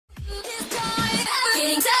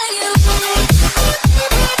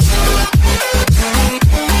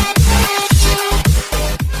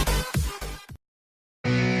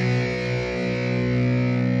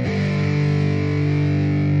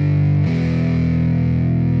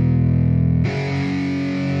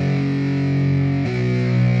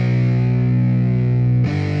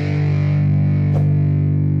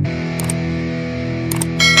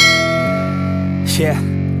Yeah,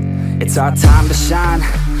 it's our time to shine.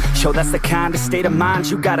 Yo, that's the kind of state of mind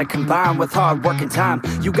you gotta combine with hard work and time.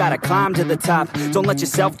 You gotta climb to the top. Don't let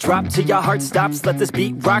yourself drop till your heart stops. Let this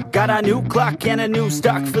beat rock. Got a new clock and a new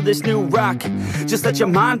stock for this new rock. Just let your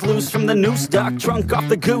mind loose from the new stock. Drunk off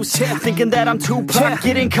the goose, thinking that I'm too pop.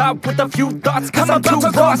 Getting caught with a few thoughts cause I'm too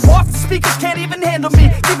lost. Off, the speakers can't even handle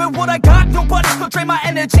me. Giving what I got, nobody's gonna drain my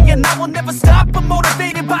energy. And I will never stop, I'm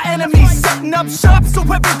motivated by enemies. Setting up shop so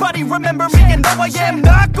everybody remember me. And though I am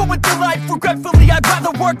not going through life regretfully, I'd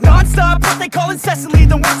rather work non-stop, what they call incessantly,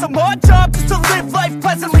 than work some odd job just to live life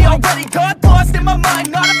pleasantly. Already got lost in my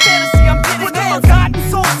mind, not a fantasy. I'm getting with a forgotten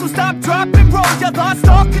soul, so stop, drop, and roll. You lost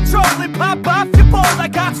all control and pop off your ball. I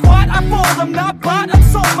got squat, I fall, I'm not bought, I'm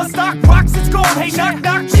sold. My stock rocks, it's gold. Hey, knock,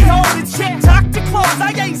 knock, she holding shit, talk to close.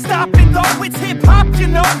 I ain't stopping though, it's hip-hop, you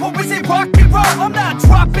know. Or is it rock and roll? I'm not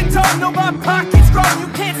dropping down, no, my pocket's grown. You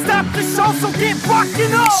can't stop the show, so get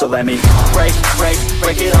rockin' on. So let me break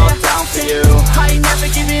it all down for you. I ain't never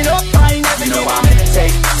giving up, I ain't never giving up.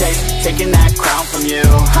 Taking that crown from you.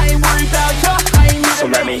 I ain't worried about you, I ain't never. So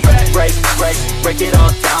let me break it all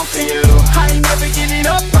down for you. I ain't never giving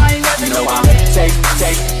up, I ain't never giving up.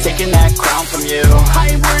 Taking that crown from you.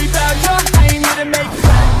 I ain't worried about you, I ain't here to make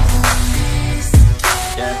friends.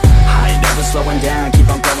 Yeah. I ain't never slowing down, keep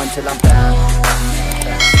on going till I'm down.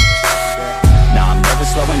 No, I'm never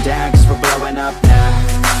slowing down cause we're blowing up now.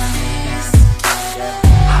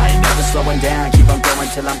 I ain't never slowing down, keep on going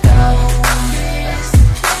till I'm down.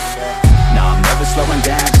 No, I'm never slowing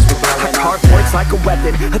down cause we're blowing up. Hard words like a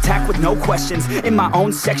weapon, attack with no questions. In my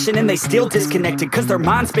own section and they still disconnected cause their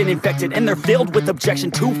mind's been infected and they're filled with objection.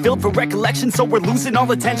 Too filled for recollection so we're losing all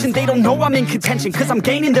attention. They don't know I'm in contention cause I'm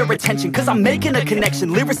gaining their attention. Cause I'm making a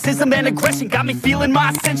connection. Lyricism and aggression got me feeling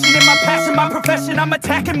my ascension. In my passion, my profession, I'm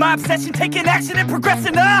attacking my obsession. Taking action and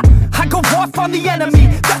progressing. I go off on the enemy,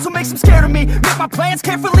 that's what makes them scared of me. Make my plans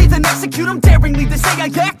carefully, then execute them daringly. They say I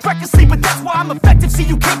act recklessly, but that's why I'm effective. See,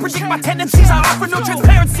 you can't predict my tendencies, I offer no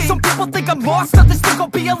transparency. Some people think I'm lost, others think I'll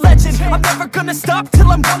be a legend. I'm never gonna stop till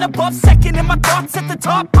I'm one above second. And my thoughts at the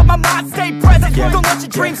top, but my mind stay present. Don't let your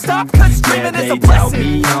dreams stop, cause dreaming is a blessing.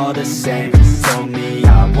 They tell me all the same, told me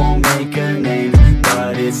I won't make a name.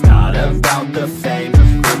 But it's not about the fame,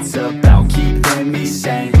 it's about keeping me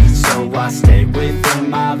sane. So I stay within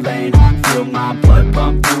my lane, feel my blood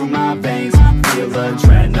pump through my veins. Feel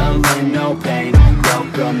adrenaline, no pain,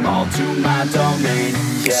 welcome all to my domain.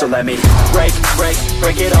 Yeah. So let me break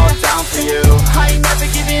it all down for you. I ain't never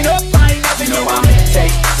giving up, I ain't never giving up. I'm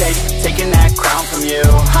taking that crown from you.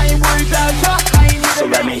 I ain't worried about you, I ain't never. So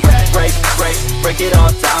let me break it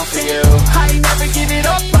all down for you. I ain't never giving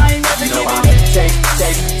up, I ain't never giving up. I'm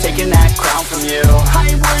taking that crown from you. I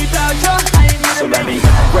ain't worried about you, I ain't never. So let me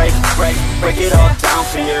break it all down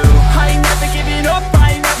for you. I ain't never giving up,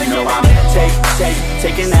 I ain't never giving up. I'm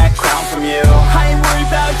taking that crown from you. I ain't worried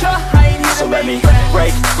about you, I ain't never. So let me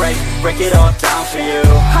break it all down for you.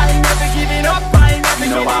 I ain't never giving up, I ain't never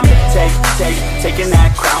giving up. I'm taking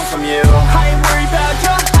that crown from you. I ain't worried about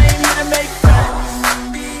you, I ain't here to make friends.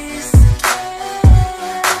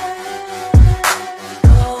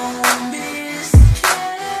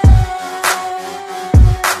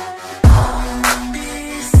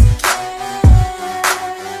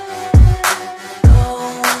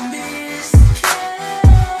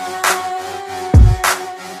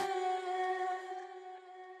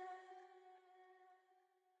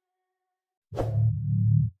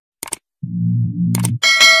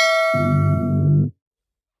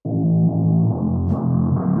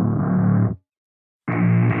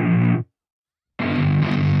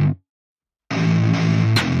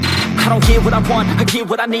 I don't get what I want, I get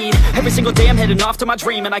what I need. Every single day I'm heading off to my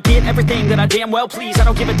dream, and I get everything that I damn well please. I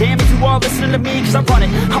don't give a damn if you all listening to me, cause I run it.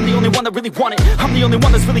 I'm the only one that really want it, I'm the only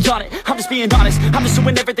one that's really on it. I'm just being honest, I'm just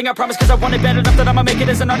doing everything I promise, cause I want it bad enough that I'ma make it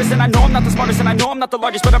as an artist. And I know I'm not the smartest, and I know I'm not the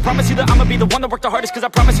largest, but I promise you that I'ma be the one that worked the hardest. Cause I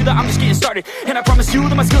promise you that I'm just getting started, and I promise you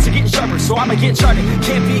that my skills are getting sharper. So I'ma get charted,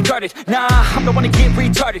 can't be guarded. Nah, I'm the one to get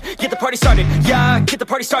retarded. Get the party started, yeah, get the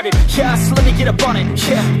party started. Yeah, so let me get up on it,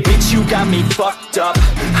 yeah. Bitch, you got me fucked up,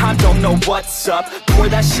 I don't know what's up. Pour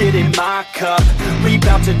that shit in my cup, we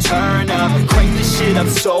bout to turn up. Crank this shit up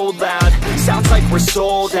so loud, sounds like we're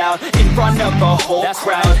sold out. In front of a whole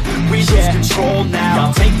crowd, we lose control now.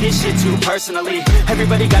 Don't take this shit too personally,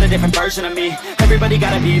 everybody got a different version of me. Everybody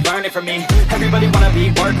gotta be learning from me, everybody wanna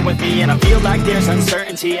be working with me. And I feel like there's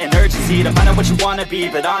uncertainty and urgency to find out what you wanna be.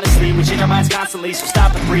 But honestly, we change our minds constantly, so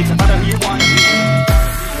stop and breathe and find out who you wanna be.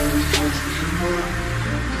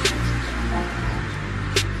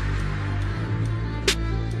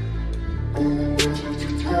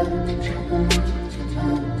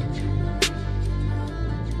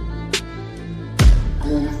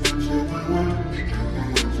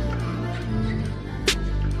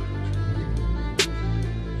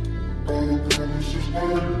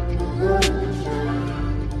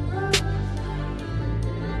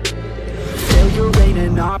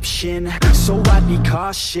 option, so I'd be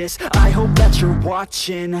cautious. I hope that you're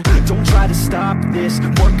watching. Don't try to stop this,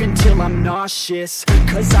 work until I'm nauseous.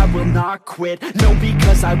 Cause I will not quit, no,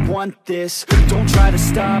 because I want this. Don't try to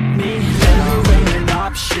stop me, failure ain't an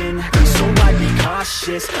option, so I'd be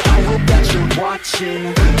cautious. I hope that you're watching.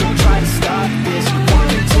 Don't try to stop this,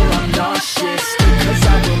 work until I'm nauseous. Cause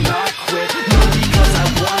I will not quit, no, because I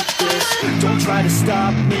want this. Don't try to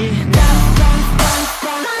stop me now.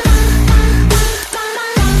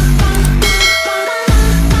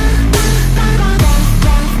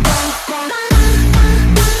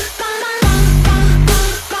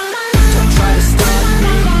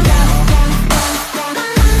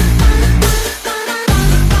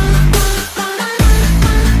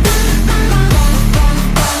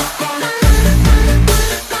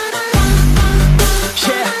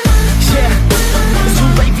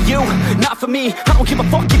 For me, I don't give a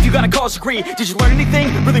fuck if you got a college degree. Did you learn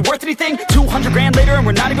anything? Really worth anything? 200 grand later and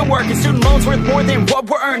we're not even working. Student loans worth more than what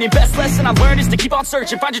we're earning. Best lesson I learned is to keep on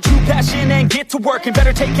searching. Find your true passion and get to work. And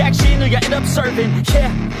better take action or you end up serving. Yeah,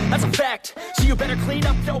 that's a fact. So you better clean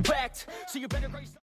up your act. So you better